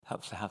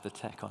Helps to have the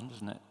tech on,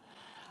 doesn't it?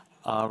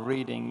 Our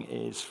reading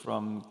is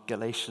from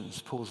Galatians,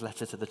 Paul's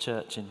letter to the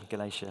church in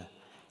Galatia.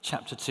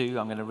 Chapter 2,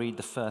 I'm going to read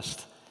the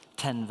first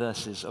 10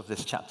 verses of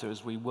this chapter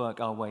as we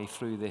work our way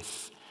through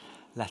this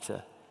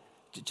letter.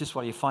 Just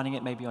while you're finding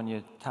it, maybe on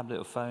your tablet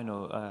or phone,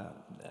 or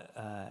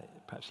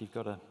perhaps you've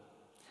got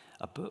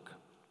a book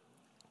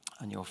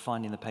and you're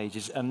finding the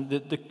pages.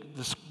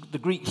 The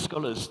Greek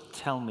scholars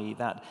tell me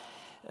that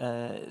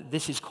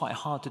this is quite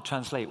hard to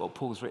translate what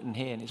Paul's written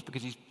here, and it's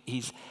because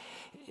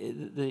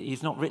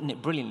he's not written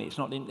it brilliantly. It's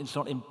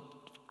not in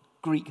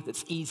Greek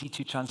that's easy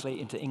to translate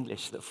into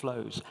English that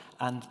flows.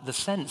 And the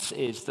sense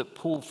is that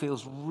Paul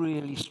feels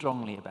really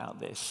strongly about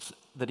this,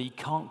 that he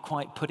can't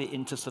quite put it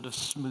into sort of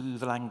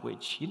smooth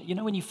language. You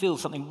know when you feel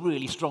something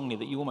really strongly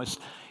that you're almost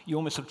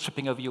sort of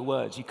tripping over your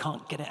words. You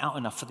can't get it out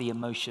enough for the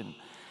emotion.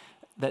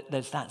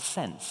 There's that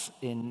sense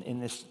in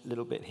this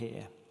little bit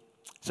here.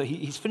 So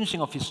he's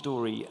finishing off his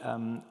story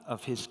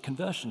of his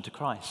conversion to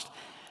Christ.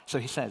 So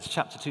he says,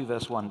 chapter 2,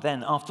 verse 1,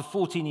 "Then after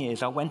 14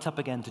 years I went up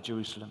again to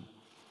Jerusalem,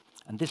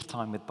 and this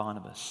time with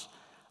Barnabas.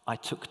 I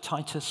took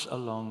Titus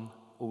along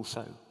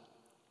also.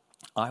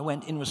 I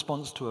went in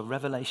response to a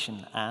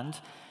revelation and,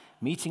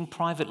 meeting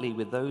privately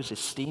with those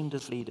esteemed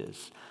as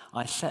leaders,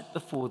 I set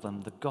before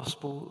them the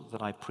gospel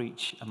that I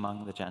preach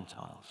among the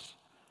Gentiles.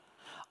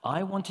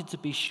 I wanted to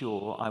be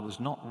sure I was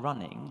not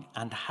running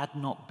and had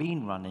not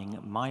been running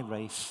my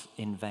race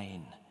in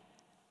vain.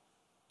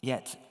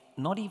 Yet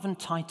not even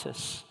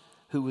Titus,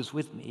 who was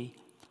with me,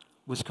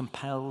 was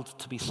compelled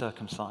to be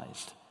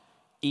circumcised,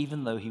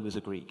 even though he was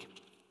a Greek.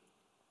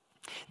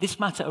 This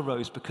matter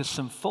arose because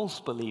some false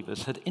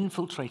believers had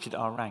infiltrated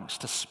our ranks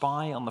to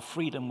spy on the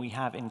freedom we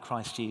have in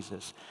Christ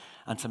Jesus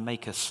and to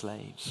make us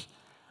slaves.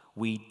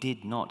 We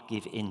did not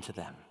give in to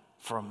them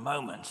for a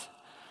moment,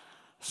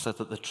 so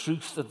that the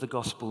truth of the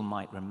gospel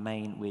might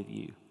remain with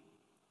you.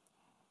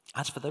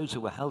 As for those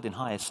who were held in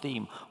high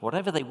esteem,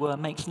 whatever they were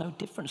makes no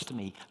difference to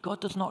me. God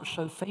does not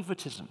show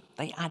favoritism.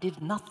 They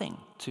added nothing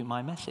to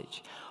my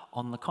message.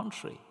 On the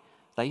contrary,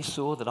 they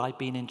saw that I'd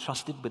been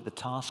entrusted with the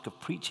task of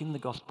preaching the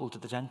gospel to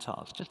the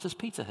Gentiles, just as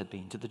Peter had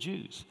been to the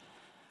Jews.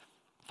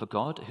 For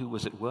God, who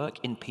was at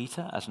work in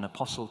Peter as an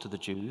apostle to the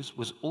Jews,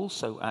 was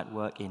also at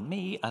work in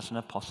me as an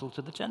apostle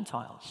to the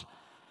Gentiles.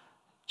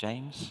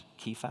 James,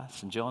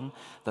 Cephas, and John,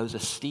 those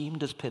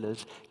esteemed as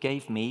pillars,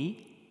 gave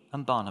me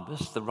and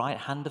Barnabas the right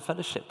hand of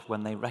fellowship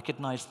when they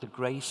recognized the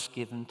grace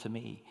given to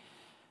me.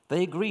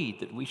 They agreed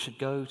that we should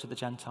go to the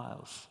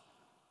Gentiles,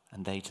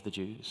 and they to the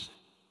Jews.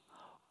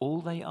 All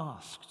they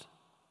asked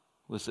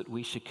was that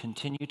we should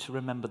continue to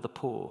remember the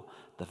poor,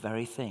 the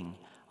very thing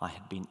I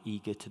had been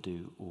eager to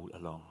do all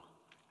along."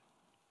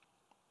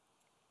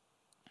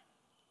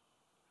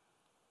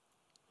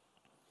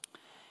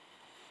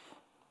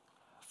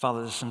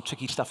 Father, there's some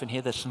tricky stuff in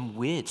here. There's some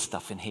weird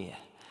stuff in here,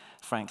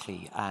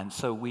 frankly. And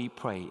so we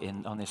pray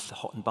on this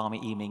hot and balmy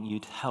evening,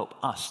 you'd help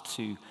us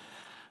to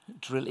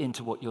drill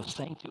into what you're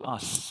saying to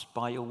us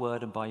by your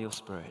word and by your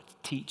spirit.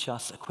 Teach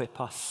us,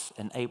 equip us,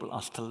 enable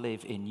us to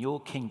live in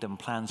your kingdom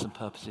plans and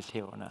purposes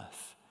here on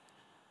earth.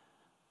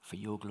 For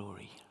your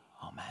glory.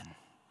 Amen.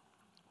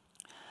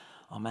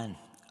 Amen.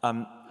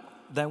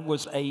 There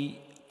was a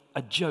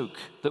joke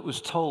that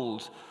was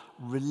told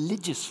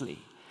religiously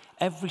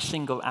every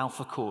single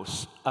Alpha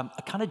course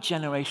a kind of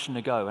generation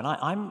ago. And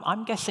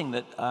I'm guessing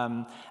that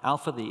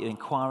Alpha, the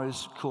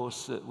Inquirers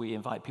course that we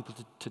invite people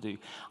to do,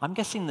 I'm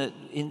guessing that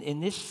in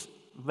this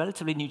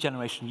relatively new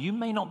generation, you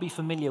may not be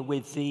familiar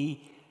with the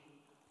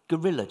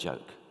gorilla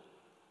joke.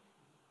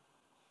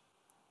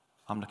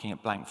 I'm looking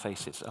at blank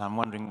faces, and I'm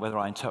wondering whether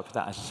I interpret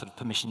that as a sort of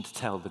permission to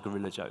tell the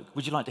gorilla joke.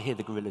 Would you like to hear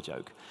the gorilla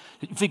joke?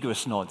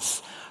 Vigorous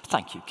nods.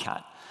 Thank you,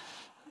 Kat.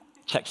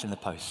 Checks in the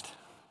post.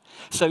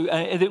 So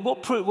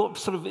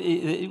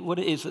what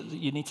it is that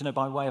you need to know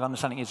by way of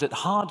understanding is that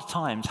hard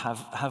times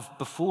have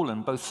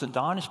befallen both St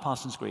Dionysius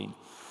Parsons Green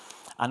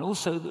and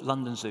also the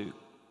London Zoo.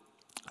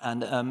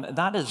 And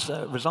that has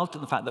resulted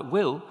in the fact that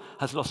Will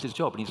has lost his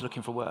job and he's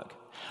looking for work.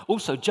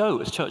 Also, Joe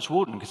as church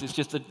warden, because it's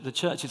just the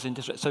church is in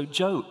distress. So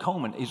Joe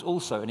Coleman is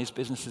also, and his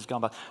business has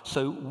gone bad.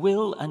 So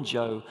Will and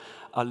Joe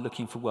are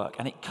looking for work.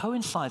 And it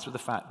coincides with the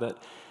fact that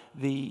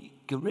the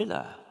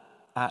gorilla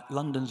at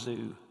London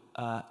Zoo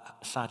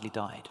sadly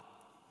died.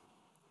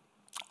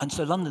 And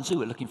so London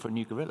Zoo are looking for a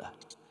new gorilla.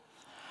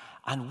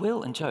 And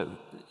Will and Joe,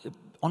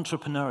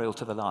 entrepreneurial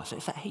to the last, they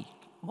said, hey,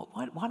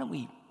 why don't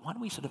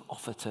we sort of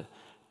offer to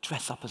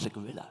dress up as a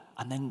gorilla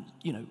and then,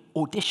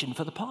 audition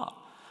for the part?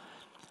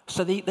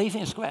 So they think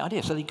it's a great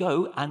idea. So they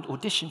go and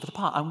audition for the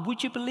part. And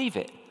would you believe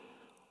it?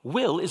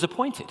 Will is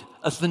appointed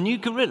as the new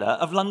gorilla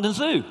of London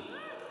Zoo.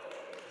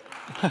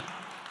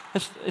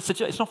 It's a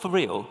joke. It's not for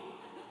real.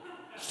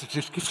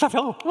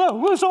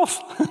 Will's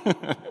off.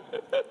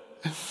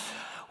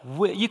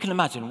 You can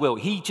imagine Will,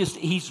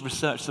 he's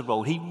researched the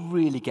role. He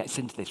really gets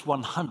into this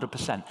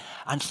 100%.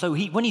 And so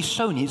when he's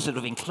shown his sort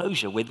of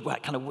enclosure with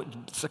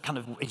kind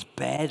of his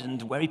bed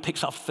and where he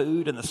picks up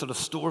food and the sort of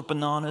store of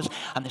bananas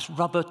and this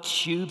rubber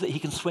tube that he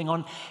can swing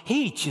on,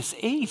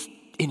 he's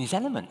in his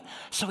element.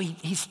 So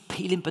he's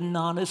peeling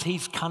bananas.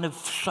 He's kind of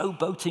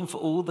showboating for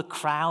all the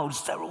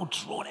crowds. They're all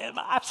drawn in.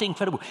 Absolutely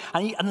incredible.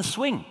 And the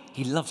swing.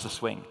 He loves the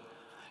swing.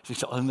 So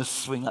he's on the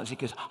swing. He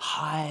goes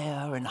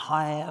higher and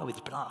higher with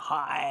his banana,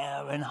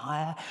 higher and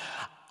higher.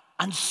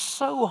 And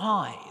so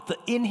high that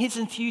in his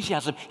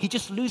enthusiasm, he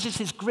just loses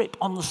his grip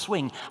on the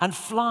swing and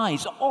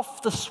flies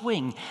off the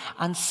swing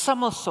and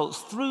somersaults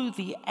through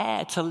the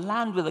air to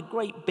land with a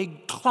great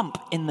big clump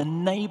in the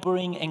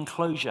neighboring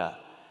enclosure,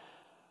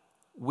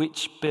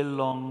 which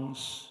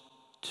belongs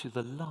to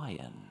the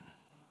lion.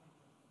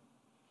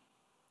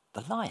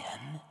 The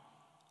lion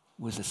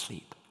was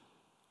asleep.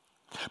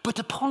 But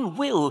upon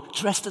Will,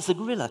 dressed as a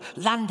gorilla,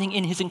 landing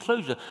in his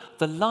enclosure,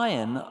 the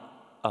lion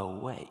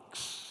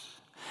awakes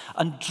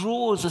and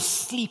draws a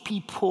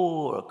sleepy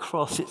paw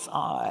across its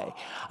eye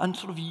and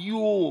sort of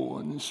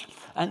yawns.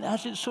 And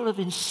as it sort of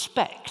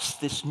inspects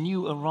this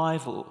new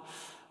arrival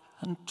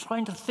and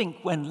trying to think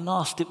when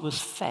last it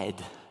was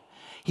fed,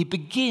 he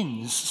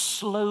begins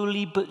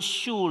slowly but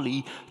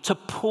surely to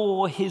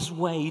paw his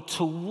way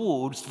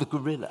towards the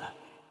gorilla.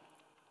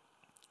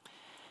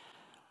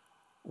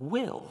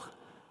 Will,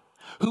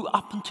 who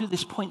up until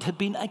this point had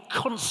been a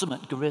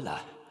consummate gorilla,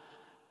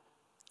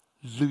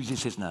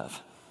 loses his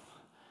nerve.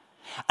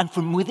 And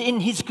from within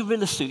his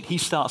gorilla suit, he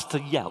starts to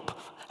yelp,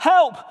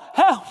 "Help!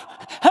 Help!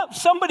 Help!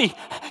 Somebody!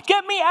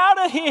 Get me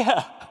out of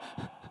here!"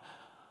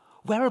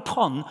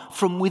 Whereupon,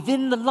 from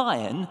within the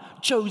lion,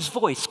 Joe's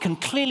voice can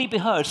clearly be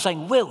heard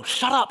saying, "Will,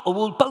 shut up or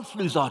we'll both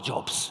lose our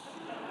jobs."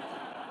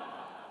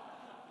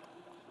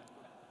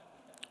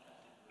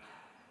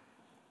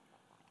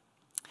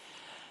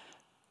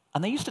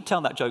 And they used to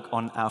tell that joke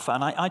on Alpha,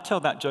 and I tell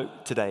that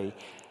joke today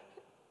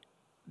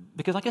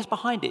because I guess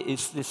behind it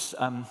is this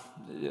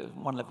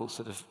one level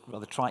sort of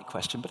rather trite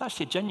question, but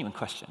actually a genuine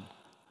question.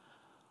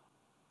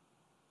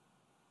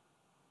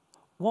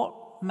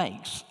 What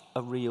makes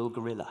a real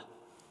gorilla?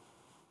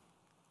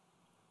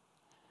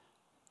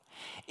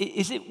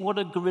 Is it what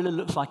a gorilla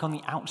looks like on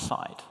the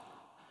outside?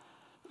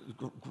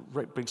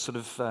 Great big sort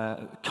of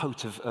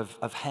coat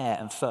of hair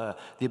and fur,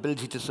 the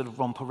ability to sort of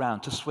romp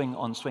around, to swing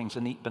on swings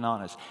and eat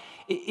bananas.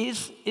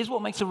 Is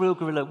what makes a real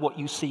gorilla what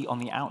you see on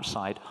the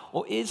outside,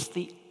 or is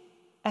the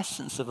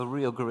essence of a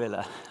real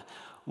gorilla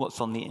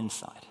what's on the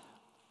inside?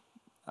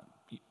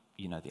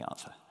 You know the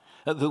answer.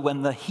 That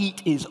when the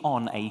heat is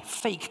on a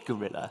fake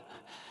gorilla,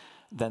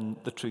 then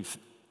the truth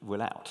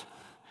will out.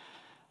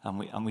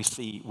 And we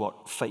see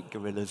what fake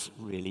gorillas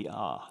really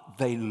are.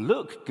 They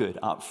look good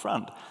up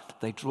front.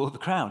 They draw the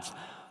crowds.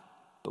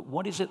 But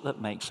what is it that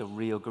makes a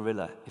real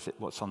gorilla? Is it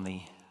what's on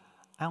the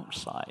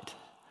outside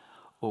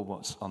or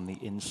what's on the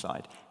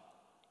inside?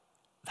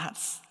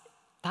 That's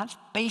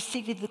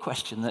basically the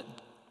question that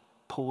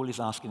Paul is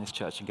asking this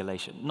church in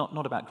Galatia.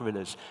 Not about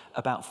gorillas,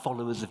 about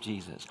followers of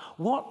Jesus.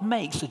 What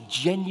makes a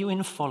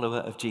genuine follower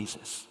of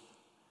Jesus?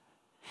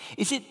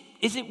 Is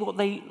it what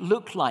they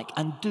look like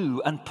and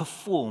do and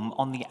perform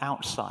on the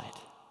outside?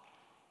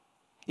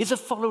 Is a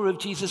follower of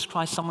Jesus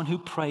Christ someone who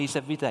prays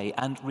every day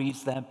and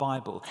reads their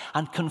Bible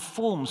and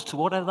conforms to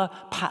whatever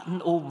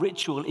pattern or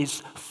ritual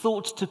is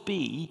thought to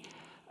be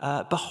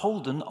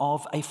beholden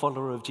of a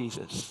follower of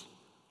Jesus?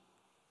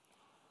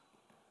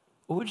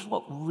 Or is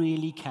what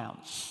really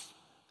counts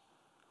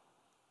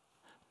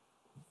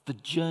the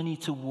journey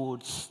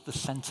towards the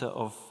center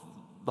of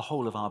the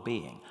whole of our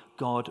being,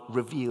 God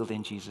revealed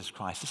in Jesus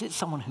Christ? Is it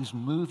someone who's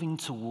moving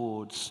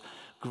towards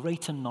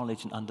greater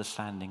knowledge and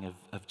understanding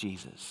of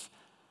Jesus?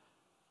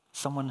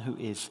 Someone who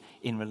is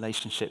in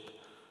relationship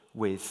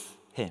with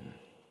him?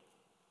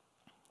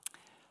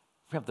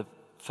 We have the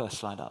first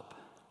slide up.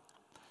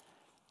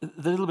 A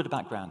little bit of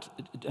background,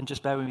 and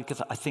just bear with me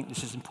because I think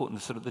this is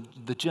important, sort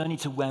of the journey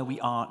to where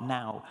we are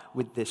now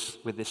with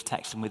this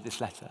text and with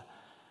this letter.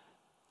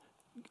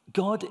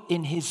 God,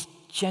 in his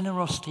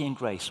generosity and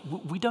grace,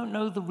 we don't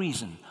know the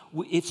reason.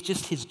 It's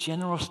just his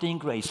generosity and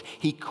grace.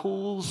 He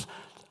calls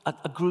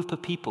a group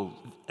of people,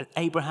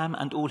 Abraham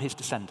and all his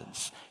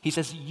descendants. He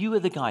says, "You are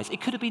the guys."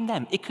 It could have been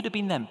them. It could have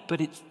been them,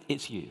 but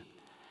it's you.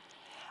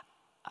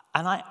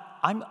 And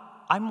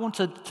I want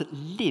to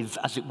live,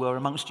 as it were,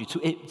 amongst you,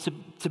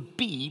 to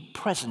be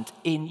present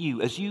in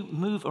you as you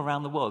move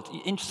around the world.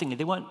 Interestingly,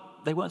 they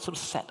weren't sort of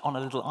set on a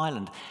little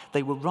island.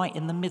 They were right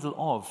in the middle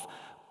of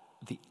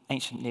the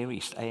ancient Near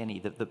East, A&E,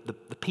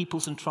 the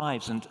peoples and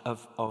tribes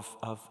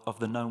of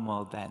the known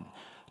world then.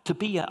 To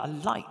be a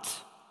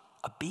light,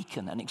 a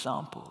beacon, an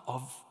example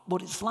of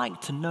what it's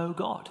like to know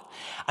God.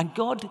 And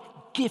God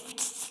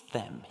gifts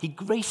them. He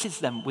graces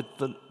them with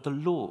the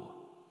law,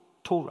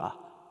 Torah.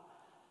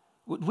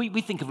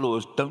 We think of law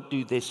as don't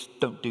do this,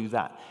 don't do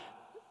that.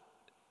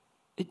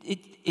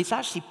 It's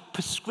actually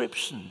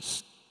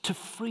prescriptions to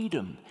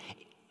freedom.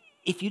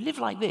 If you live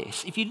like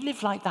this, if you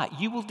live like that,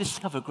 you will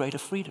discover greater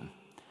freedom.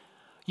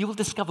 You will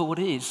discover what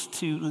it is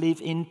to live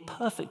in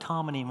perfect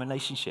harmony and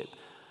relationship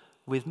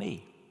with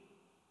me.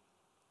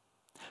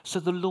 So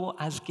the law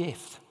as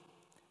gift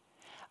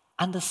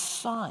and a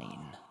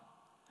sign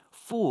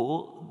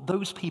for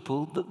those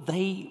people that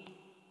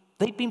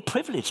they've been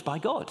privileged by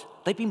God.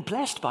 They've been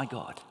blessed by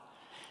God.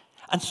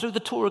 And so the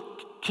Torah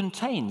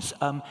contains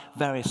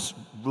various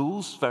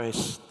rules,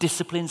 various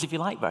disciplines, if you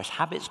like, various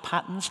habits,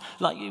 patterns,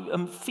 like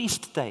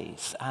feast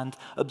days and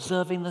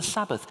observing the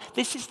Sabbath.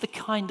 This is the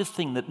kind of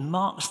thing that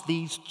marks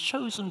these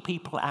chosen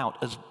people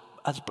out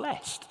as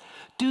blessed.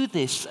 Do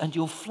this and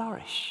you'll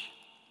flourish.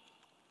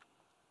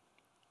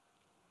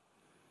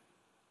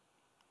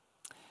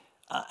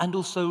 And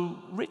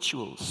also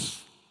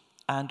rituals,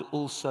 and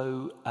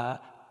also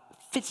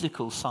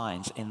physical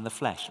signs in the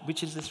flesh,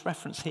 which is this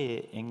reference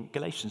here in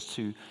Galatians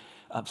to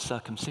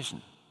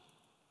circumcision.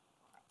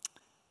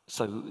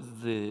 So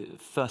the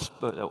first,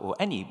 or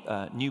any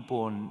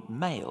newborn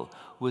male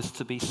was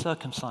to be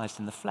circumcised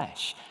in the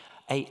flesh,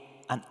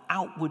 an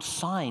outward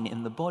sign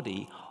in the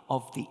body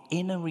of the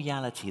inner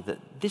reality that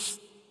this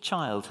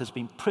child has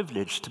been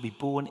privileged to be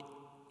born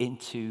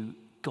into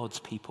God's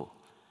people.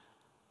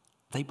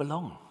 They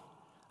belong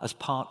as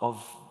part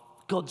of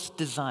God's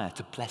desire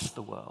to bless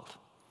the world.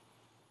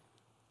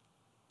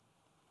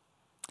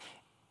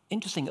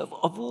 Interesting,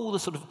 of all the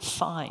sort of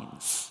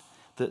signs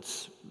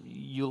that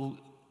you'll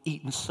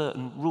eat in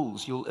certain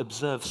rules, you'll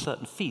observe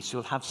certain feasts,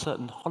 you'll have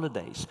certain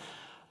holidays,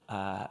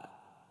 hard,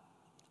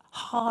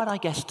 I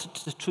guess,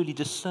 to truly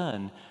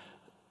discern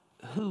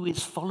who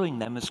is following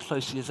them as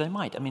closely as they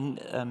might. I mean,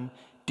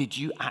 did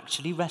you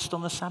actually rest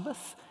on the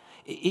Sabbath?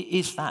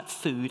 Is that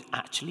food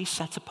actually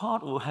set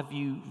apart, or have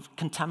you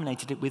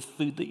contaminated it with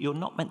food that you're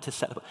not meant to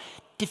set apart?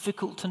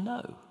 Difficult to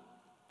know.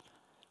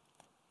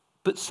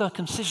 But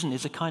circumcision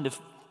is a kind of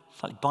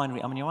slightly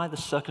binary. I mean, you're either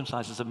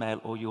circumcised as a male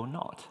or you're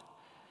not.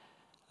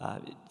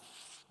 It's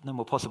no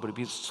more possible to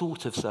be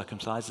sort of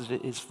circumcised as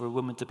it is for a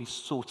woman to be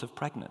sort of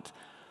pregnant.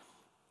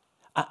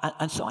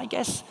 And so I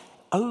guess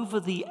over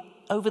the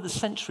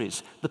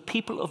centuries, the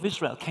people of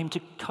Israel came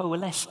to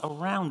coalesce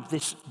around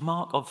this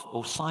mark of,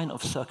 or sign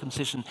of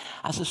circumcision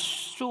as a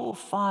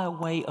surefire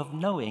way of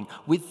knowing,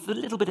 with a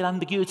little bit of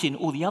ambiguity in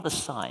all the other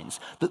signs,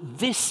 that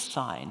this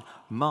sign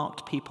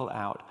marked people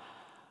out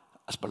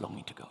as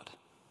belonging to God.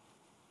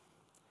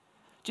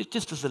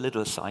 Just as a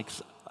little aside,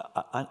 because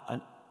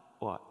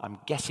I'm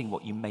guessing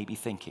what you may be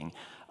thinking,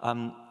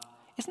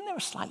 isn't there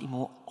a slightly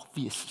more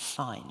obvious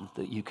sign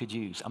that you could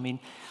use? I mean,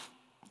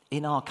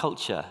 in our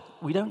culture,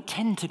 we don't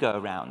tend to go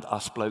around,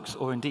 us blokes,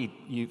 or indeed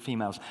you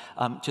females,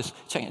 just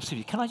checking. Excuse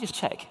me, can I just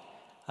check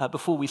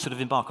before we sort of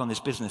embark on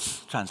this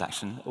business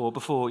transaction, or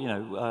before,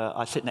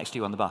 I sit next to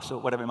you on the bus, or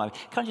whatever it might be.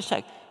 Can I just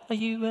check, are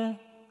you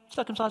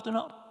circumcised or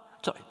not?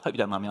 Sorry, hope you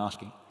don't mind me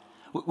asking.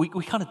 We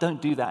kind of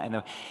don't do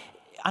that,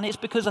 and it's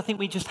because I think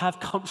we just have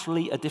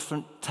culturally a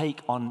different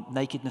take on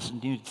nakedness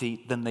and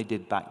nudity than they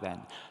did back then.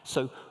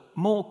 So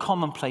more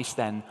commonplace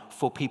then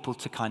for people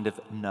to kind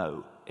of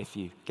know, if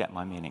you get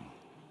my meaning.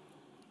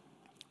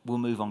 We'll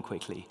move on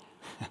quickly.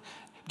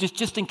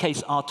 just in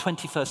case our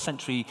 21st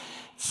century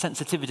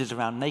sensitivities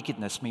around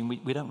nakedness mean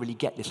we don't really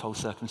get this whole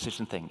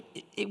circumcision thing.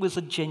 It was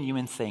a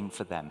genuine thing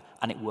for them,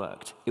 and it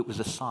worked. It was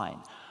a sign.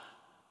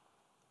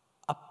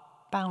 A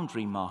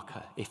boundary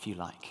marker, if you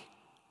like.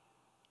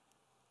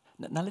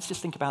 Now let's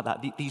just think about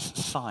that, these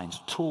signs,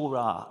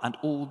 Torah, and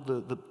all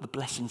the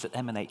blessings that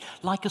emanate,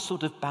 like a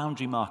sort of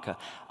boundary marker.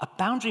 A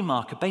boundary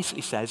marker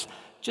basically says,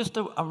 just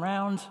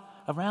around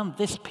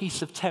this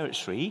piece of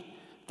territory,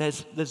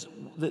 there's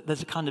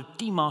a kind of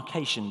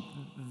demarcation.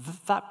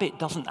 That bit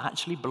doesn't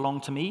actually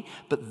belong to me,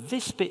 but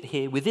this bit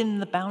here, within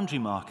the boundary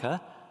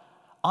marker,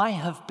 I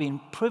have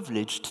been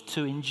privileged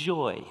to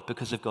enjoy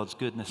because of God's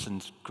goodness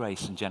and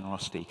grace and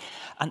generosity.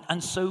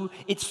 And so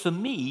it's for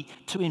me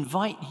to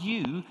invite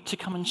you to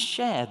come and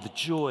share the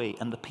joy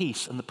and the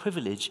peace and the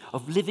privilege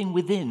of living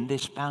within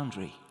this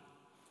boundary.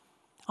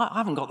 I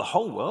haven't got the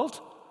whole world.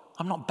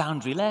 I'm not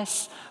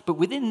boundaryless. But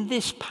within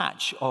this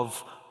patch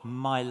of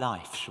my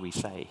life, shall we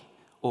say,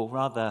 or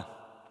rather,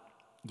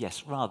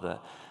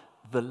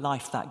 the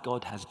life that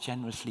God has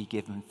generously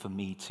given for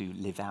me to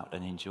live out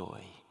and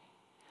enjoy.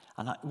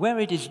 And where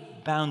it is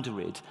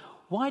boundaried,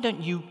 why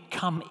don't you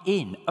come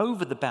in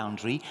over the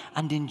boundary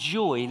and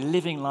enjoy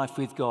living life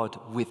with God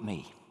with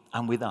me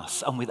and with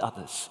us and with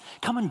others?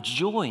 Come and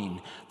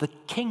join the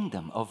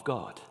kingdom of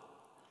God.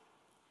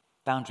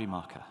 Boundary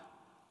marker.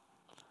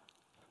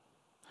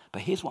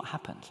 But here's what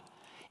happened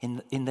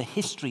in the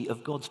history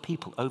of God's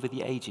people over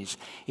the ages,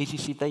 is you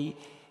see, they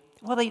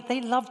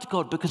loved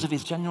God because of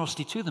his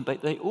generosity to them,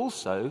 but they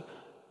also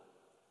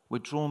were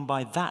drawn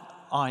by that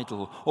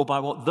idol, or by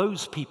what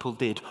those people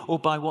did, or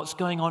by what's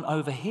going on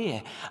over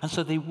here. And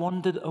so they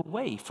wandered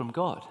away from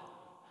God.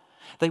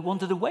 They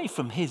wandered away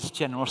from his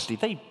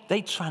generosity.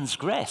 They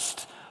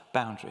transgressed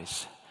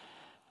boundaries.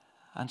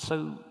 And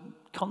so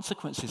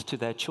consequences to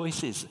their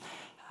choices.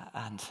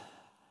 And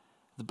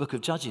the book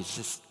of Judges,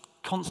 this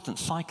constant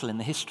cycle in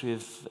the history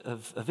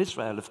of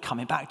Israel of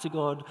coming back to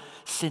God,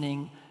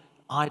 sinning,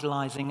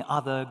 idolizing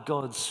other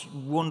gods,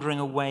 wandering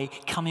away,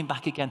 coming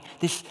back again.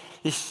 This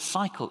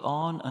cycle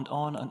on and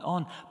on and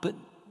on. But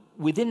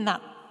within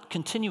that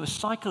continuous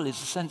cycle is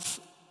a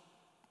sense,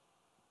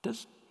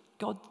 does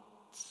God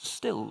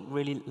still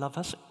really love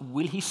us?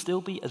 Will he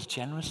still be as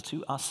generous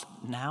to us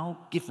now,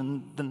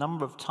 given the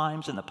number of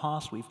times in the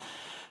past we've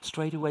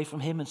strayed away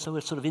from him, and so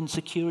a sort of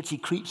insecurity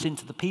creeps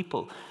into the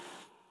people?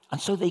 And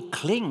so they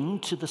cling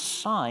to the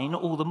sign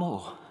all the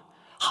more.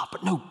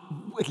 But no,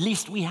 at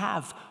least we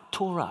have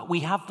Torah,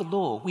 we have the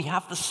law, we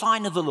have the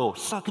sign of the law,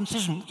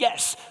 circumcision.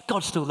 Yes,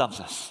 God still loves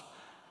us.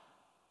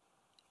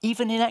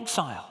 Even in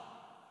exile,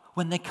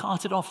 when they're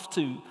carted off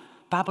to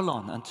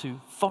Babylon and to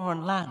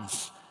foreign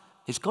lands,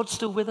 is God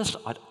still with us?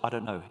 I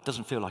don't know. It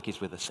doesn't feel like he's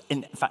with us.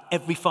 In fact,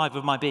 every fibre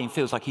of my being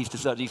feels like he's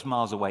deserted, he's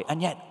miles away.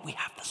 And yet, we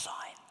have the sign.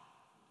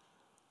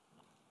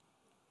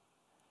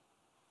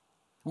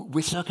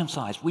 We're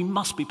circumcised. We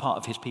must be part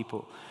of his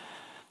people.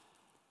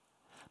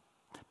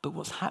 But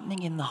what's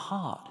happening in the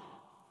heart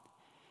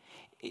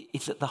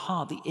is that the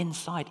heart, the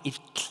inside, is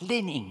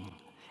clinging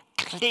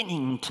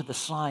to the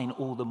sign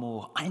all the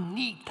more. I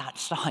need that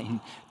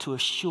sign to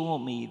assure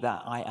me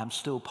that I am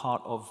still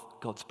part of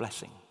God's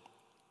blessing.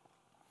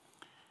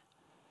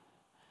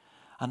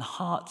 And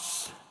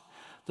hearts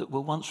that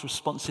were once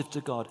responsive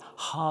to God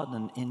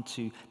harden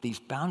into these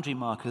boundary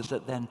markers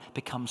that then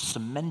become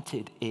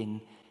cemented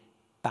in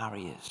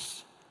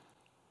barriers.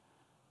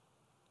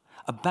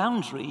 A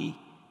boundary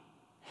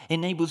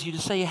enables you to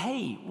say,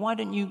 hey, why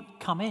don't you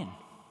come in?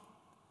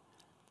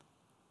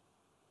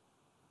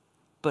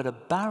 But a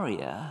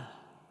barrier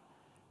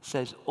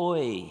says,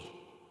 oi,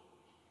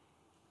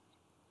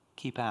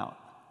 keep out.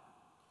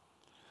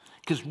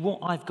 Because what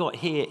I've got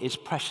here is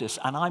precious,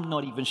 and I'm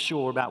not even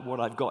sure about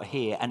what I've got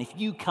here. And if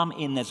you come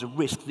in, there's a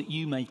risk that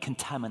you may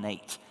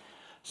contaminate.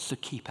 So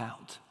keep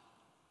out.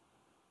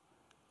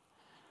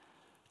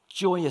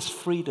 Joyous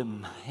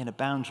freedom in a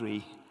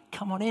boundary.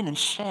 Come on in and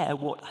share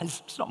what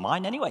has, it's not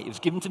mine anyway, it was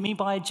given to me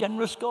by a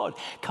generous God.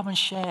 Come and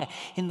share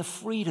in the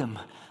freedom.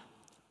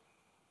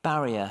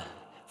 Barrier,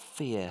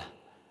 fear,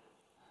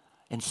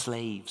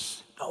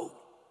 enslaves. No,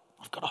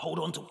 I've got to hold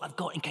on to what I've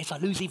got in case I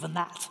lose even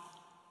that.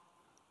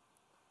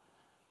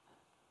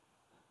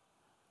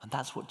 And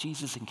that's what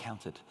Jesus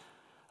encountered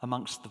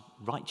amongst the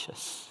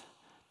righteous,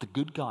 the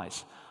good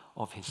guys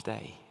of his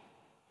day.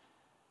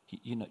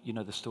 You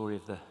know the story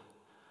of the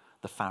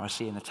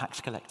Pharisee and the tax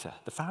collector.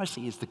 The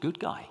Pharisee is the good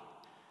guy.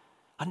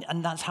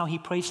 And that's how he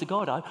prays to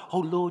God. Oh,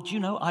 Lord,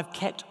 I've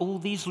kept all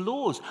these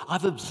laws.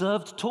 I've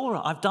observed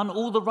Torah. I've done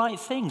all the right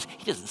things.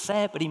 He doesn't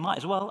say it, but he might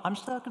as well. I'm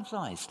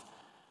circumcised.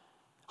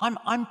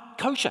 I'm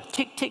kosher.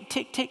 Tick, tick,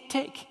 tick, tick,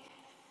 tick.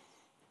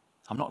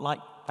 I'm not like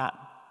that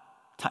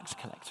tax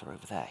collector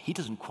over there. He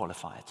doesn't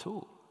qualify at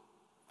all.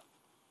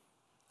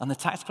 And the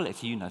tax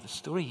collector, you know the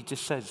story. He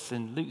just says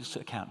in Luke's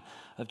account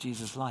of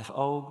Jesus' life,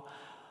 oh,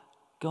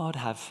 God,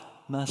 have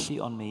mercy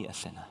on me, a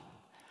sinner.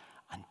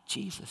 And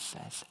Jesus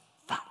says,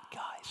 that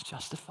guy's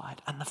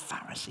justified, and the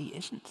Pharisee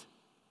isn't.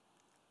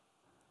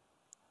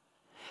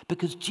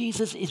 Because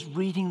Jesus is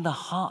reading the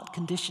heart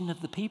condition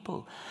of the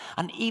people.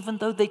 And even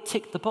though they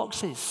tick the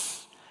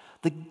boxes,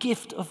 the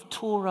gift of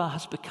Torah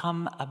has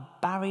become a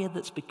barrier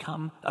a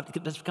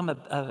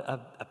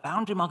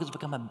boundary marker that's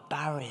become a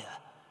barrier.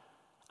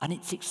 And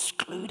it's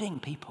excluding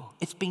people.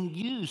 It's being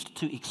used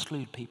to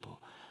exclude people.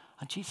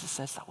 And Jesus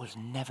says that was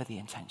never the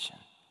intention.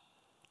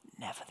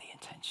 Never the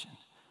intention.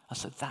 And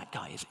so that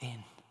guy is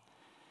in,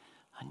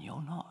 and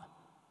you're not.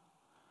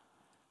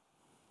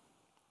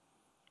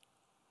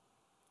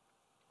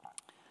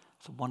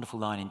 It's a wonderful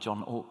line in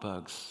John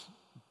Ortberg's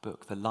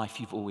book, The Life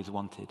You've Always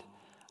Wanted.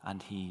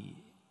 And he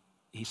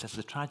says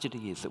the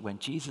tragedy is that when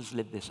Jesus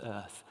lived this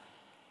earth,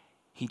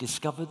 he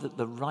discovered that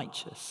the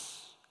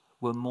righteous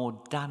were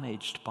more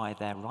damaged by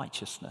their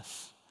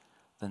righteousness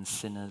than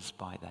sinners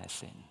by their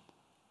sin.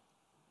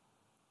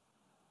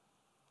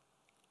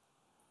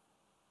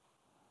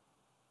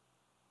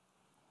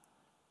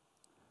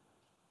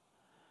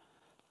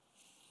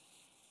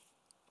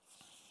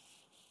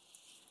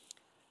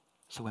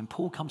 So when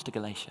Paul comes to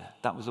Galatia,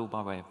 that was all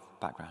by way of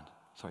background.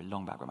 Sorry,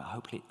 long background.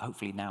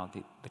 Hopefully now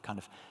the kind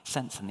of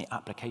sense and the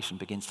application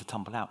begins to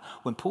tumble out.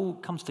 When Paul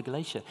comes to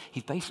Galatia,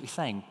 he's basically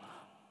saying,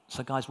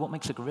 so guys, what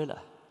makes a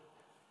gorilla?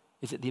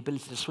 Is it the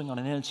ability to swing on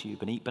an inner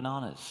tube and eat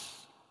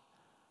bananas?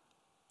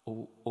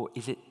 Or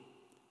is it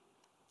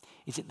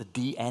the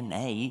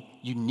DNA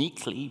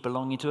uniquely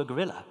belonging to a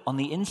gorilla on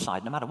the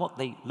inside, no matter what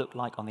they look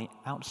like on the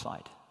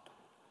outside?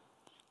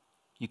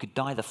 You could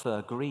dye the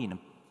fur green and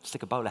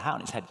stick a bowler hat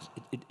on its head.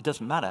 It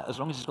doesn't matter. As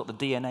long as it's got the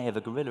DNA of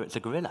a gorilla, it's a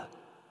gorilla.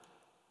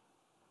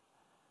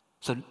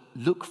 So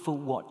look for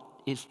what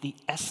is the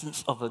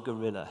essence of a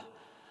gorilla,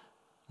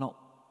 not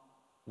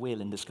wheel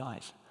in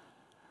disguise.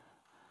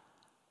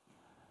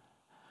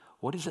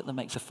 What is it that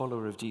makes a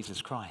follower of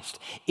Jesus Christ?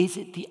 Is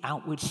it the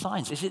outward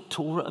signs? Is it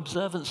Torah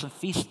observance and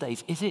feast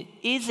days?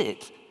 Is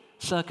it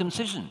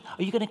circumcision?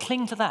 Are you going to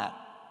cling to that?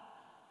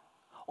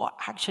 Or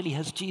actually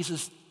has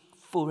Jesus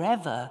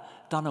forever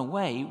done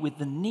away with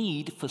the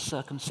need for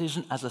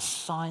circumcision as a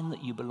sign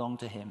that you belong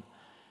to him?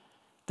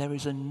 There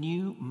is a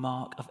new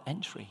mark of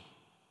entry.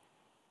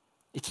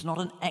 It's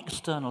not an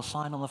external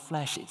sign on the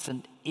flesh, it's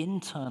an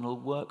internal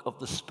work of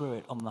the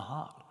Spirit on the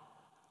heart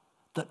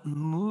that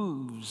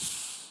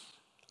moves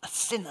a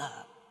sinner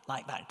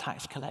like that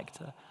tax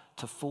collector,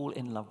 to fall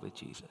in love with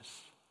Jesus.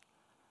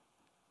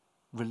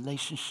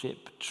 Relationship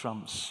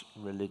trumps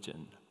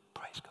religion.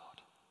 Praise God.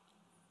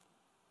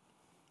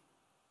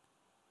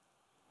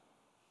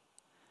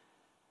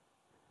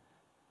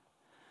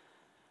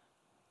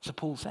 So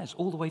Paul says,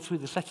 all the way through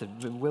this letter,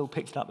 Will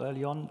picked it up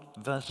early on,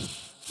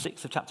 verse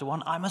 6 of chapter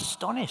 1, I'm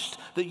astonished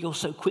that you're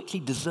so quickly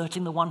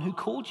deserting the one who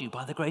called you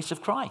by the grace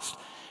of Christ,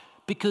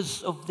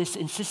 because of this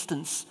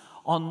insistence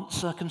on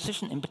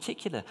circumcision in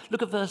particular.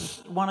 Look at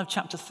verse 1 of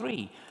chapter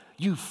 3.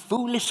 You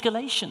foolish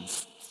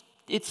Galatians.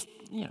 It's,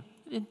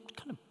 in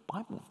kind of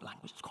Bible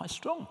language, it's quite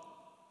strong.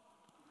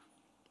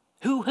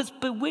 Who has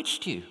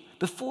bewitched you?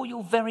 Before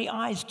your very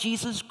eyes,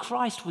 Jesus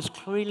Christ was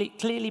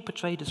clearly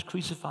portrayed as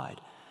crucified.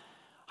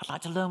 I'd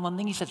like to learn one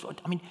thing. He says,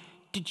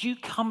 did you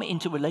come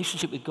into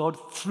relationship with God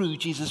through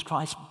Jesus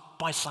Christ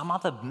by some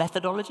other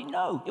methodology?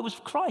 No, it was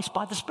Christ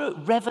by the Spirit,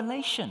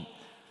 revelation.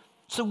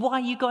 So why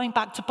are you going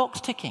back to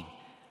box ticking?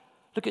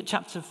 Look at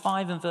chapter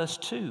 5 and verse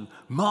 2.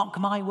 Mark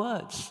my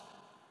words.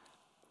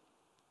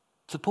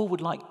 So Paul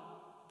would like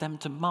them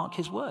to mark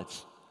his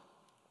words.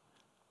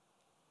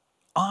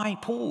 I,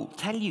 Paul,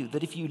 tell you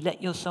that if you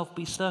let yourself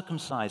be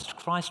circumcised,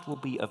 Christ will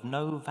be of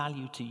no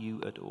value to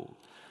you at all.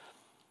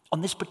 On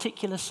this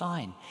particular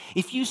sign,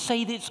 if you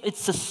say that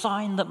it's the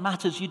sign that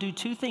matters, you do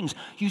two things.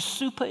 You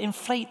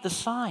superinflate the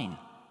sign.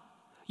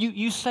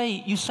 You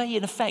say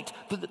in effect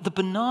that the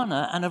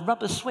banana and a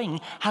rubber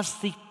swing has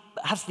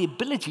the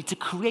ability to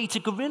create a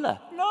gorilla.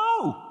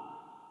 No!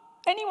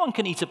 Anyone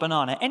can eat a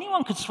banana.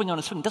 Anyone can swing on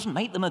a swing. It doesn't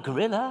make them a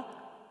gorilla.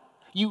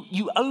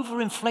 You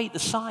overinflate the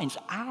signs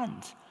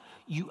and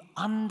you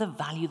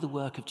undervalue the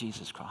work of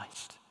Jesus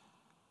Christ.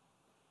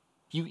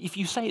 If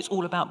you say it's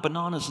all about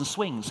bananas and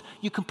swings,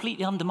 you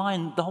completely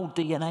undermine the whole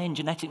DNA and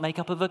genetic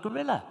makeup of a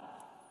gorilla.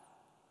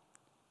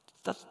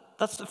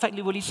 That's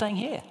effectively what he's saying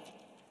here.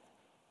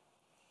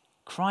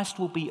 Christ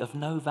will be of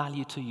no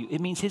value to you. It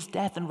means his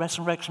death and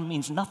resurrection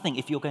means nothing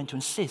if you're going to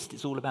insist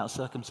it's all about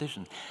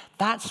circumcision.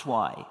 That's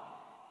why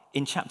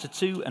in chapter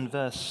 2 and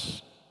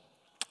verse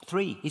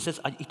 3, he says,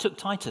 he took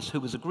Titus, who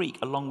was a Greek,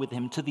 along with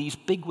him to these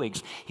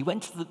bigwigs. He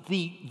went to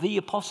the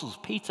apostles,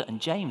 Peter and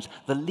James,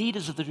 the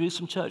leaders of the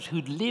Jerusalem church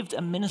who'd lived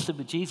and ministered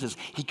with Jesus.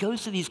 He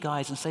goes to these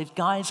guys and says,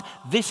 guys,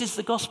 this is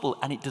the gospel,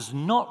 and it does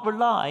not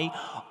rely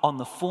on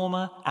the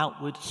former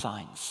outward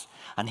signs.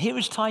 And here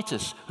is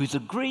Titus, who's a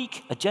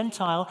Greek, a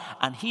Gentile,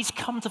 and he's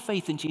come to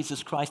faith in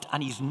Jesus Christ,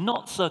 and he's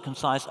not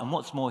circumcised, and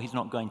what's more, he's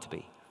not going to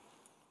be.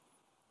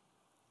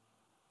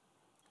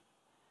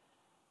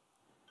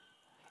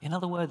 In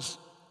other words,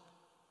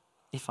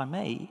 if I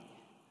may,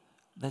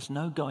 there's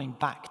no going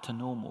back to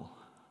normal.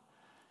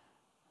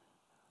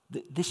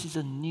 This is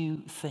a new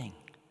thing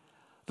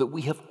that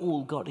we have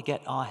all got to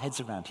get our heads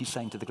around, he's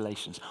saying to the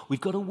Galatians. We've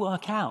got to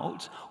work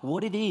out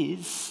what it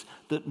is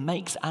that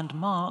makes and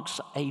marks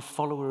a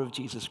follower of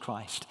Jesus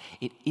Christ.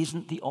 It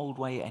isn't the old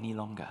way any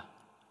longer.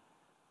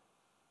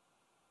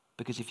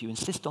 Because if you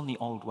insist on the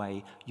old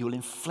way, you'll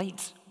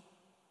inflate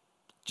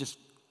just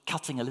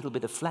cutting a little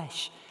bit of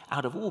flesh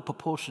out of all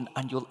proportion,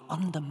 and you'll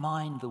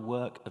undermine the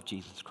work of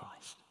Jesus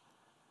Christ.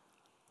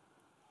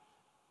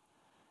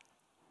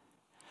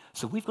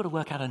 So we've got to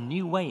work out a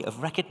new way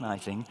of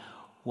recognizing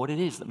what it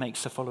is that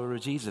makes a follower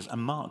of Jesus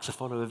and marks a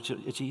follower of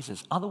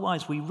Jesus.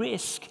 Otherwise, we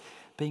risk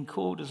being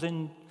called, as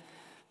in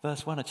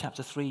verse 1 of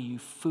chapter 3, you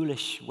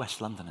foolish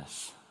West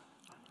Londoners.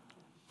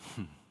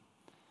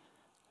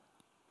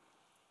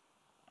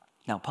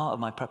 Now, part of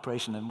my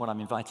preparation and what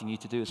I'm inviting you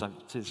to do is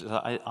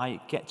I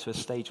get to a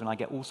stage when I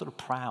get all sort of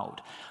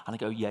proud and I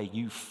go, yeah,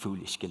 you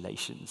foolish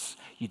Galatians.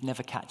 You'd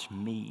never catch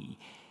me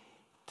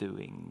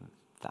doing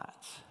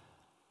that.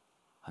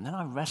 And then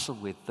I wrestle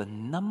with the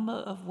number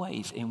of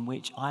ways in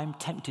which I'm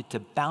tempted to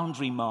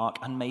boundary mark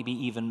and maybe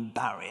even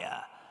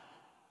barrier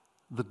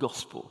the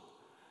gospel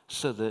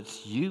so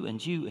that you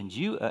and you and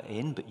you are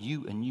in, but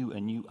you and you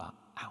and you are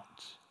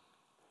out.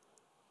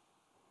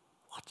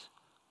 What?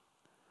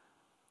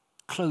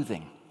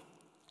 Clothing.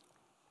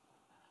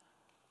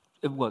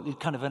 Well, it's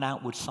kind of an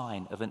outward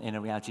sign of an inner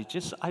reality.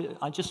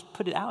 I just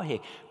put it out here.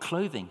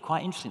 Clothing,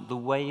 quite interesting, the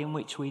way in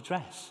which we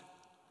dress.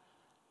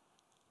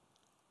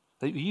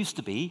 It used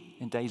to be,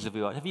 in days of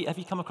yore, have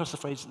you come across the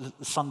phrase,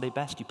 the Sunday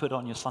best? You put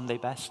on your Sunday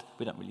best?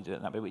 We don't really do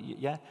it that way, but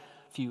yeah?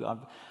 I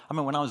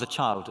remember when I was a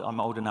child,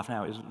 I'm old enough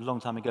now, it was a long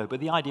time ago, but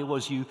the idea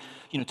was you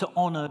to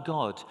honor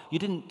God. You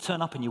didn't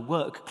turn up in your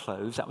work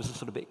clothes, that was a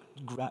sort of bit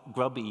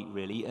grubby,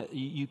 really.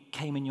 You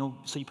came in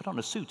so you put on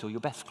a suit or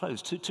your best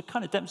clothes to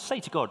kind of say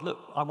to God, look,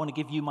 I want to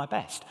give you my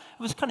best.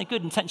 It was kind of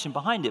good intention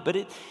behind it, but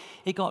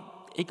it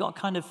got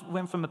kind of,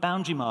 went from a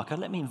boundary marker,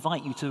 let me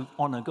invite you to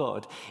honor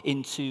God,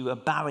 into a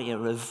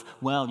barrier of,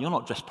 well, you're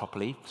not dressed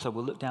properly, so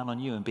we'll look down on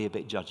you and be a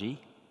bit judgy.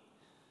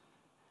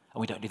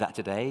 And we don't do that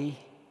today.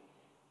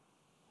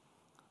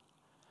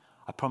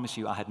 I promise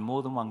you, I had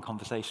more than one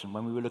conversation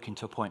when we were looking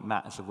to appoint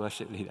Matt as the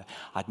worship leader.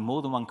 I had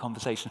more than one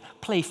conversation,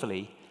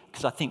 playfully,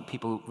 because I think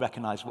people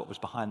recognized what was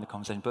behind the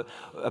conversation, but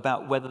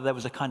about whether there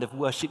was a kind of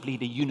worship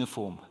leader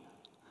uniform.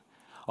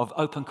 of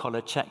open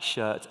collar, check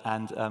shirt,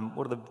 and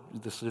what are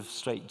the sort of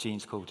straight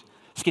jeans called?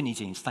 Skinny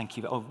jeans, thank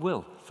you. Oh,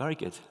 Will, very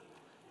good.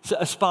 So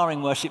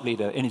aspiring worship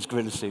leader in his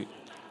gorilla suit.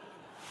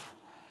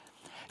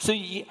 So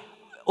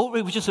all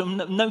we were just sort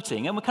of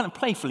noting, and we're kind of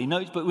playfully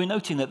but we're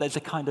noting that there's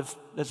a kind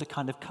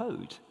of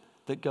code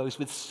that goes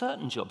with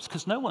certain jobs,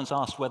 because no one's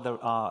asked whether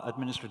our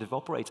administrative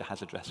operator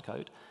has a dress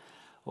code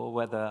or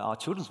whether our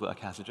children's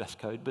worker has a dress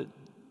code, but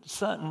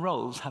certain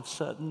roles have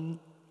certain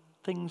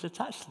things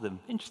attached to them.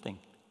 Interesting.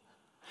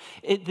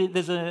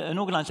 There's an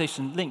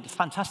organization linked, a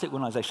fantastic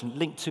organization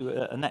linked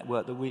to a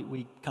network that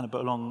we kind of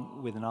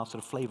belong with in our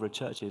sort of flavor of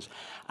churches.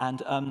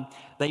 And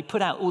they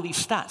put out all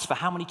these stats for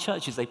how many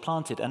churches they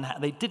planted, and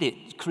they did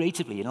it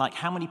creatively, in like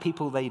how many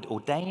people they'd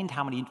ordained,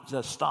 how many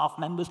staff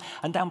members,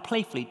 and down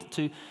playfully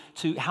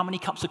to how many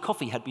cups of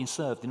coffee had been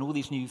served in all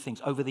these new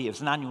things over the years,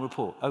 an annual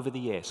report over the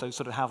year. So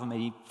sort of however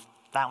many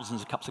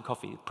thousands of cups of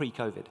coffee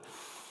pre-COVID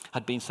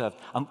had been served.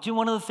 Do you know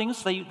one of the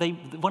things,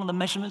 one of the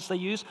measurements they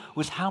used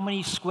was how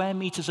many square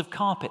meters of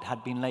carpet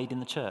had been laid in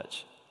the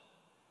church.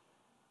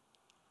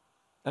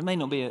 That may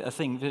not be a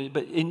thing,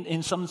 but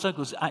in some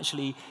circles,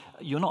 actually,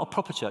 you're not a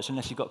proper church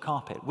unless you've got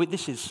carpet.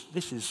 This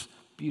is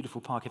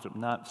beautiful Park Iflip.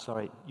 No,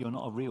 sorry, you're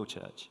not a real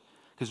church,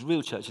 because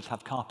real churches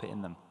have carpet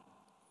in them.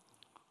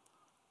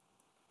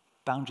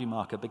 Boundary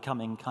marker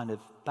becoming kind of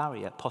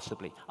barrier,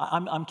 possibly.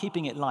 I'm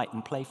keeping it light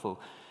and playful,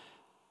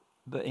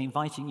 but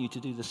inviting you to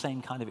do the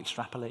same kind of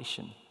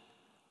extrapolation.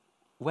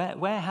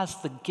 Where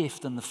has the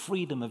gift and the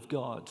freedom of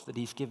God that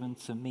he's given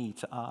to me,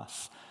 to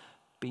us,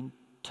 been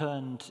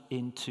turned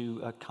into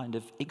a kind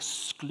of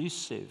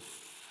exclusive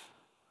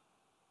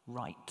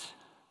right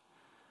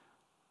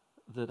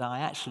that I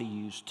actually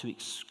use to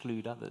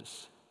exclude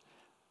others,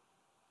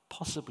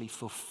 possibly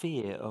for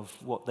fear of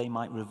what they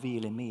might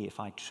reveal in me if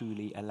I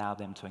truly allow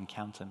them to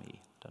encounter me?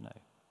 I don't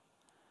know.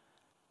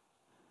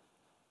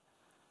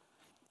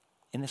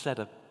 In this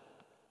letter,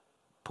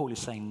 Paul is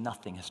saying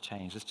nothing has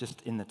changed. It's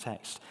just in the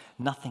text.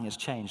 Nothing has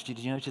changed. Did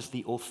you notice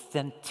the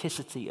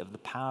authenticity of the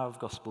power of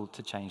gospel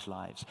to change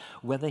lives?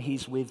 Whether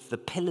he's with the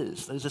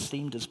pillars, those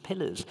esteemed as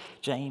pillars,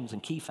 James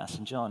and Cephas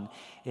and John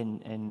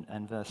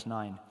in verse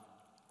 9.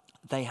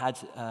 They had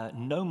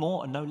no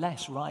more and no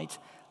less right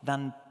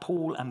than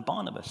Paul and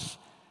Barnabas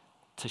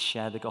to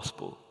share the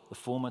gospel. The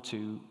former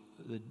to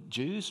the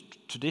Jews,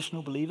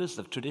 traditional believers,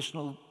 the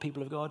traditional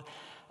people of God,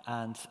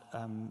 and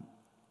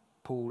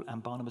Paul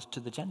and Barnabas to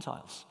the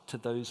Gentiles, to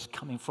those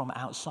coming from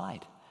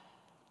outside.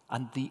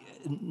 And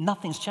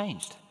nothing's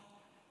changed.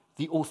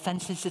 The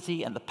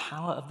authenticity and the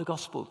power of the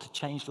gospel to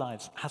change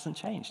lives hasn't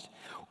changed.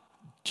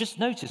 Just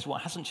notice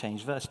what hasn't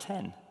changed, verse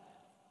 10.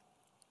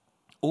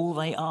 All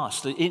they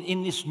asked,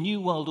 in this new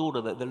world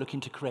order that they're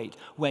looking to create,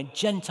 where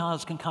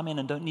Gentiles can come in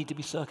and don't need to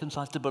be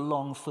circumcised to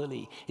belong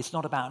fully. It's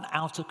not about an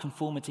outer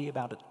conformity,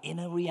 about an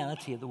inner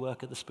reality of the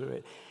work of the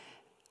Spirit.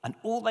 And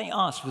all they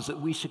asked was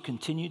that we should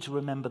continue to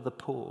remember the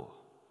poor,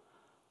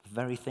 the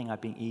very thing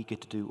I've been eager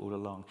to do all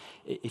along.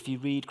 If you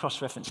read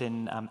cross-reference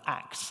in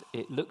Acts,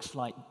 it looks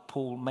like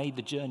Paul made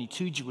the journey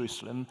to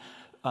Jerusalem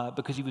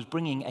because he was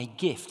bringing a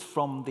gift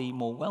from the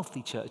more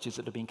wealthy churches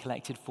that had been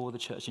collected for the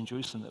church in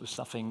Jerusalem that was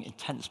suffering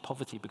intense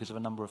poverty because of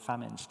a number of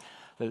famines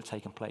that had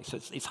taken place. So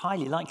it's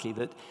highly likely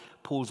that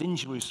Paul's in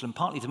Jerusalem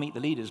partly to meet the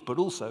leaders, but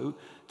also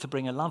to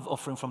bring a love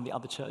offering from the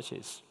other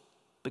churches,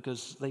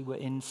 because they were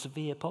in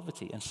severe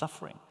poverty and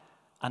suffering.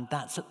 And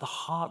that's at the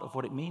heart of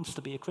what it means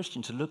to be a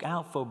Christian, to look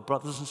out for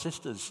brothers and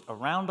sisters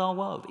around our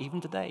world,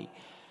 even today,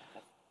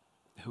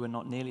 who are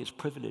not nearly as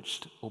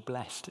privileged or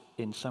blessed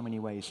in so many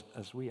ways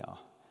as we are.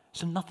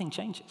 So nothing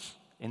changes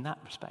in that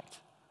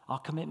respect. Our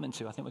commitment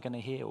to, I think we're going to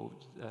hear,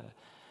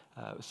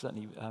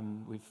 certainly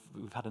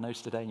we've had a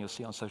notice today, and you'll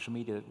see on social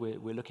media, that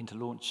we're looking to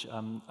launch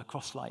a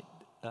Crosslight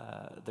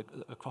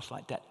a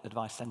Crosslight Debt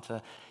Advice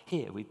Centre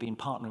here. We've been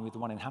partnering with the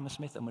one in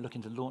Hammersmith, and we're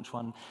looking to launch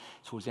one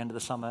towards the end of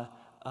the summer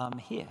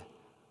here.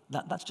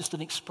 That's just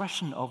an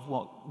expression of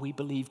what we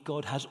believe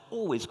God has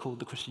always called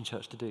the Christian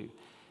church to do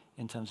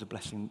in terms of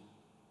blessing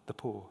the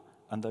poor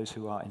and those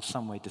who are in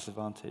some way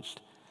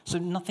disadvantaged. So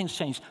nothing's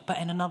changed, but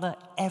in another,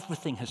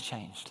 everything has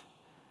changed.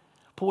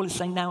 Paul is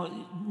saying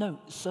now, no,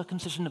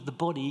 circumcision of the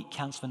body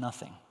counts for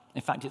nothing.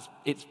 In fact,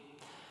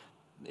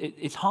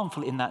 it's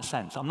harmful in that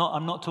sense. I'm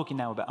not talking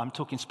now about, I'm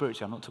talking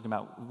spiritually. I'm not talking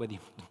about whether you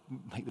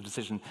make the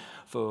decision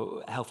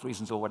for health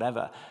reasons or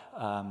whatever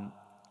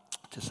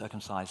to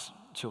circumcise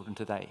children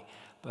today,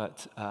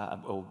 but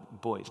or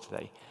boys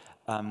today.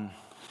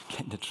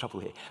 Getting into trouble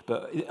here,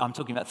 but I'm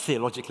talking about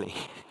theologically.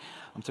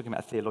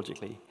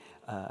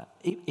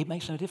 It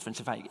makes no difference.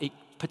 In fact, it's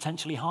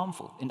potentially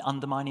harmful in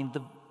undermining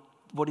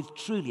what is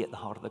truly at the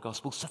heart of the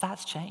gospel. So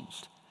that's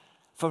changed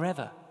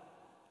forever.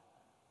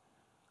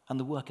 And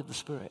the work of the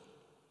Spirit.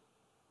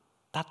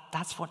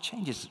 That's what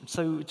changes.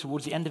 So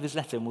towards the end of his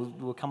letter,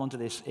 and we'll come on to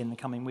this in the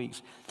coming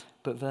weeks,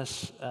 but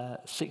verse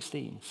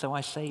 16, so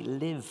I say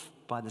live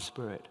by the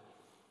Spirit,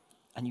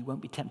 and you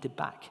won't be tempted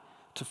back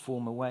to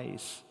former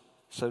ways.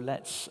 So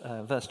let's,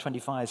 verse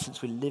 25,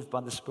 since we live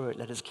by the Spirit,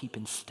 let us keep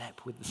in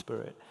step with the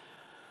Spirit.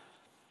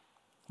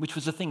 which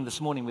was the thing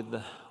this morning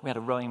we had a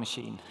rowing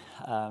machine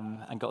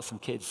and got some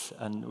kids,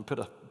 and we put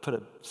a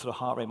sort of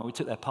heart rate on. We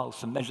took their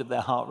pulse and measured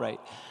their heart rate.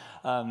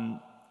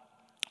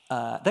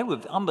 They were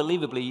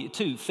unbelievably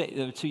too fit.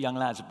 They were two young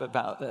lads,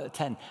 about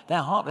 10.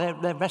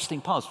 Their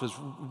resting pulse was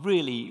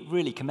really,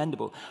 really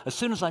commendable. As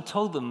soon as I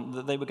told them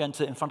that they were going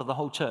to, in front of the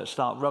whole church,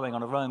 start rowing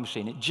on a rowing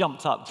machine, it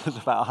jumped up to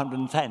about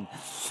 110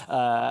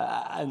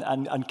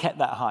 and kept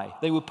that high.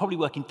 They were probably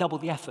working double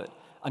the effort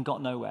and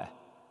got nowhere.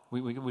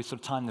 We sort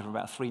of timed them for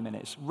about 3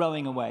 minutes,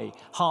 rowing away,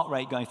 heart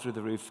rate going through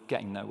the roof,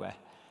 getting nowhere.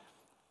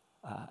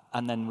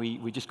 And then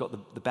we just got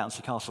the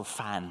bouncy castle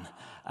fan,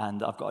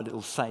 and I've got a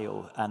little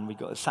sail, and we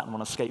sat them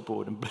on a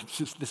skateboard, and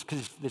just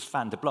this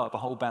fan to blow up a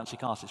whole bouncy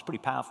castle, it's pretty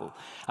powerful,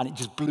 and it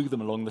just blew them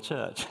along the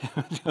church.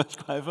 It was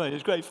quite fun. It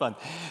was great fun.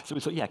 So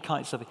we thought, yeah,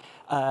 kite surfing,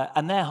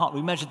 and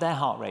we measured their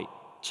heart rate,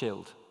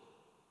 chilled.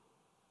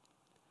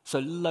 So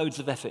loads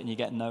of effort, and you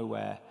get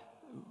nowhere.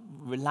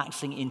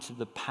 Relaxing into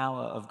the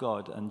power of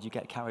God, and you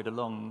get carried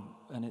along,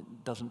 and it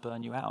doesn't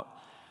burn you out.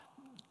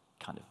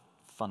 Kind of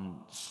fun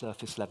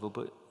surface level,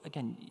 but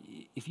again,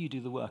 if you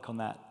do the work on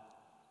that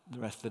the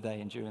rest of the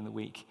day and during the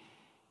week,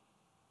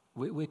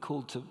 we're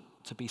called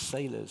to be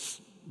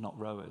sailors, not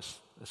rowers,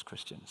 as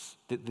Christians.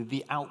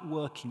 The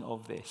outworking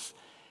of this.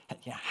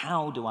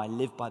 How do I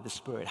live by the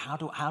Spirit? How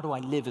do I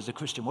live as a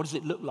Christian? What does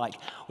it look like?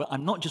 Well,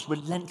 I'm not just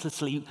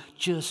relentlessly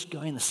just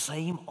going the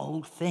same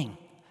old thing,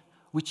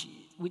 which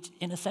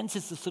in a sense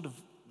is the sort of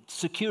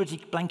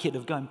security blanket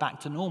of going back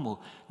to normal.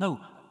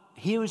 No,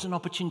 here is an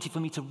opportunity for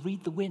me to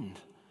read the wind,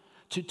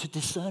 to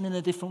discern in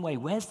a different way.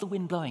 Where's the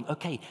wind blowing?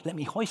 Okay, let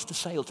me hoist a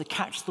sail to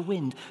catch the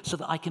wind so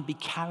that I can be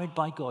carried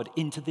by God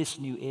into this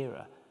new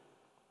era.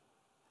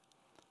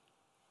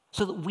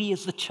 So that we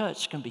as the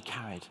church can be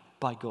carried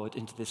by God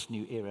into this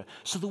new era.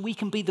 So that we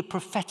can be the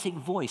prophetic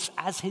voice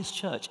as his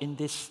church in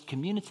this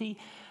community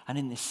and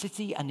in this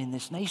city and in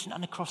this nation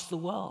and across the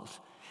world.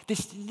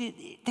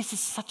 This is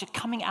such a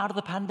coming out of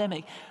the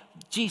pandemic,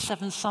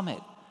 G7 summit,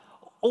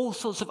 all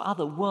sorts of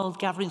other world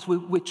gatherings.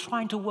 We're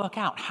trying to work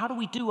out, how do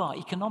we do our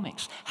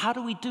economics? How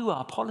do we do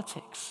our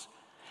politics?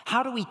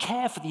 How do we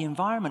care for the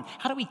environment?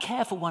 How do we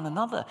care for one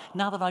another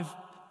now that I've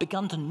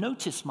begun to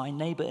notice my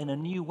neighbor in a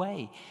new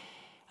way?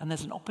 And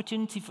there's an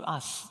opportunity for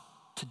us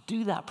to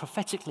do that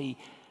prophetically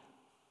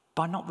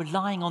by not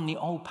relying on the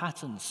old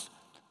patterns,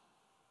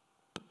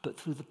 but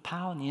through the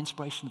power and the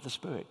inspiration of the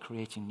Spirit,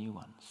 creating new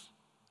ones.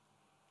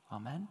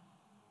 Amen?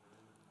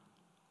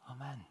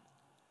 Amen.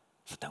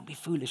 So don't be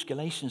foolish,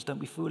 Galatians. Don't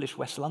be foolish,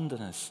 West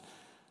Londoners.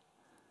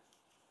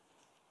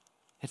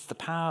 It's the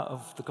power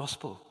of the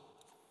gospel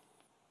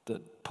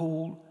that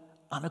Paul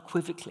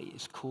unequivocally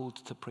is called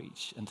to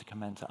preach and to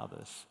commend to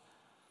others.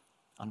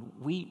 And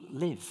we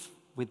live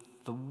with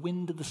the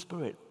wind of the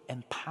Spirit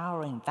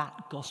empowering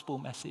that gospel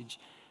message,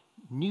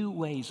 new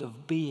ways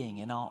of being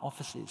in our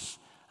offices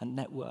and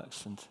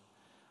networks and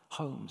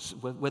homes,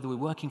 whether we're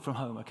working from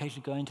home,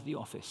 occasionally going to the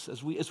office,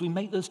 as we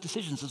make those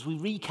decisions, as we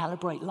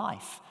recalibrate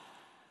life.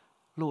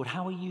 Lord,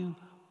 how are you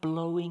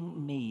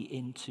blowing me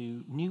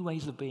into new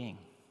ways of being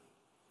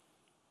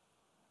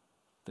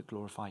that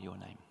glorify your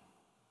name?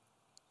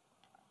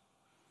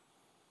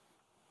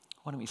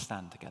 Why don't we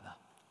stand together?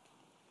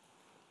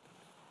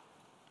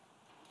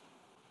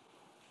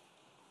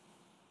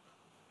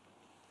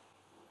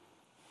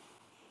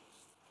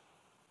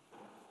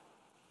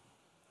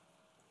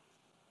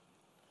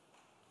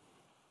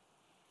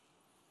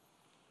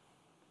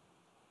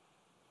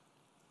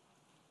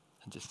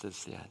 And just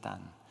as Dan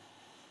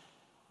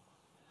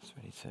is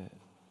ready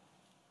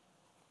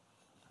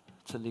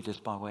to lead us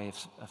by way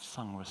of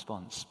sung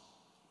response,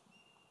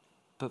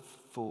 but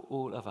for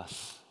all of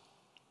us,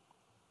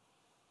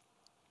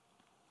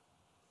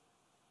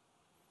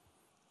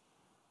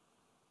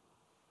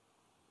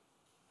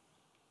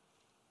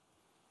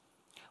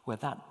 where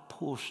that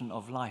portion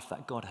of life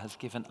that God has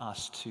given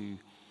us to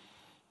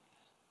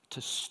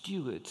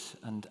steward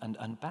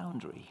and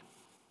boundary,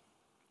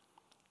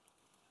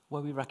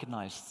 where we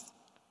recognize,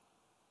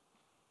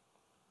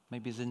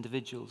 maybe as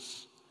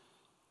individuals,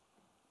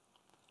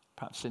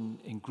 perhaps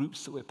in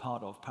groups that we're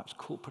part of, perhaps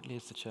corporately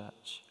as the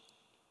church,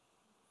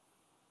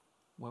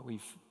 where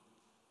we've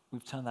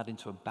turned that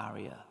into a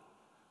barrier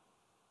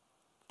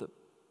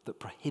that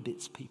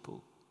prohibits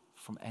people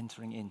from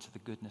entering into the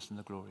goodness and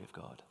the glory of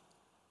God.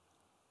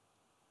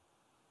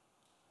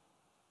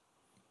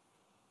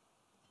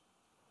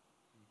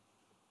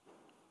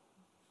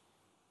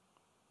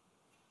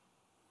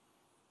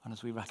 And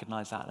as we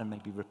recognize that and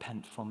maybe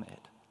repent from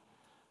it,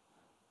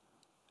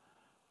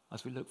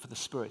 as we look for the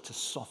Spirit to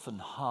soften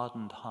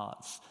hardened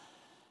hearts,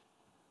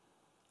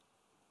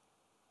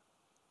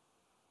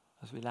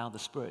 as we allow the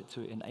Spirit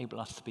to enable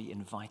us to be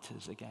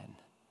inviters again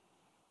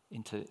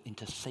into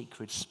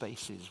sacred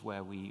spaces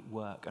where we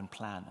work and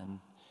plan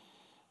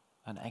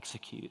and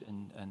execute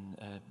and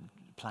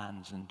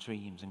plans and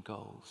dreams and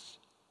goals,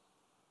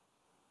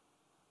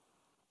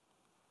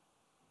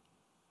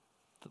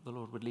 that the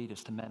Lord would lead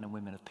us to men and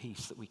women of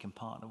peace that we can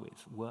partner with,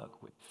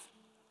 work with,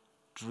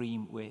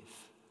 dream with.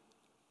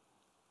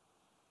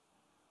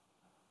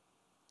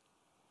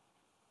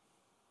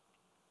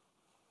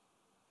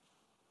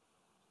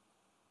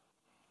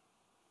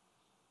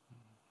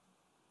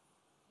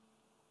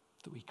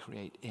 that we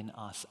create in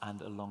us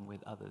and along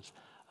with others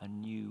a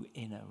new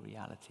inner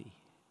reality,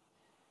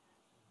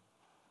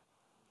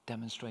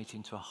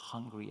 demonstrating to a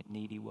hungry and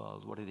needy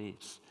world what it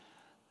is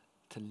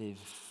to live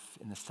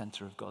in the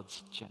center of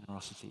God's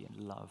generosity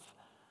and love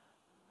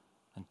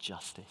and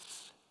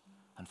justice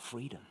and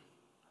freedom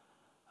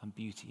and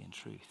beauty and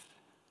truth.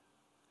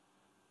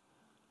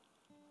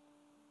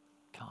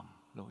 Come,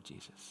 Lord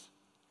Jesus.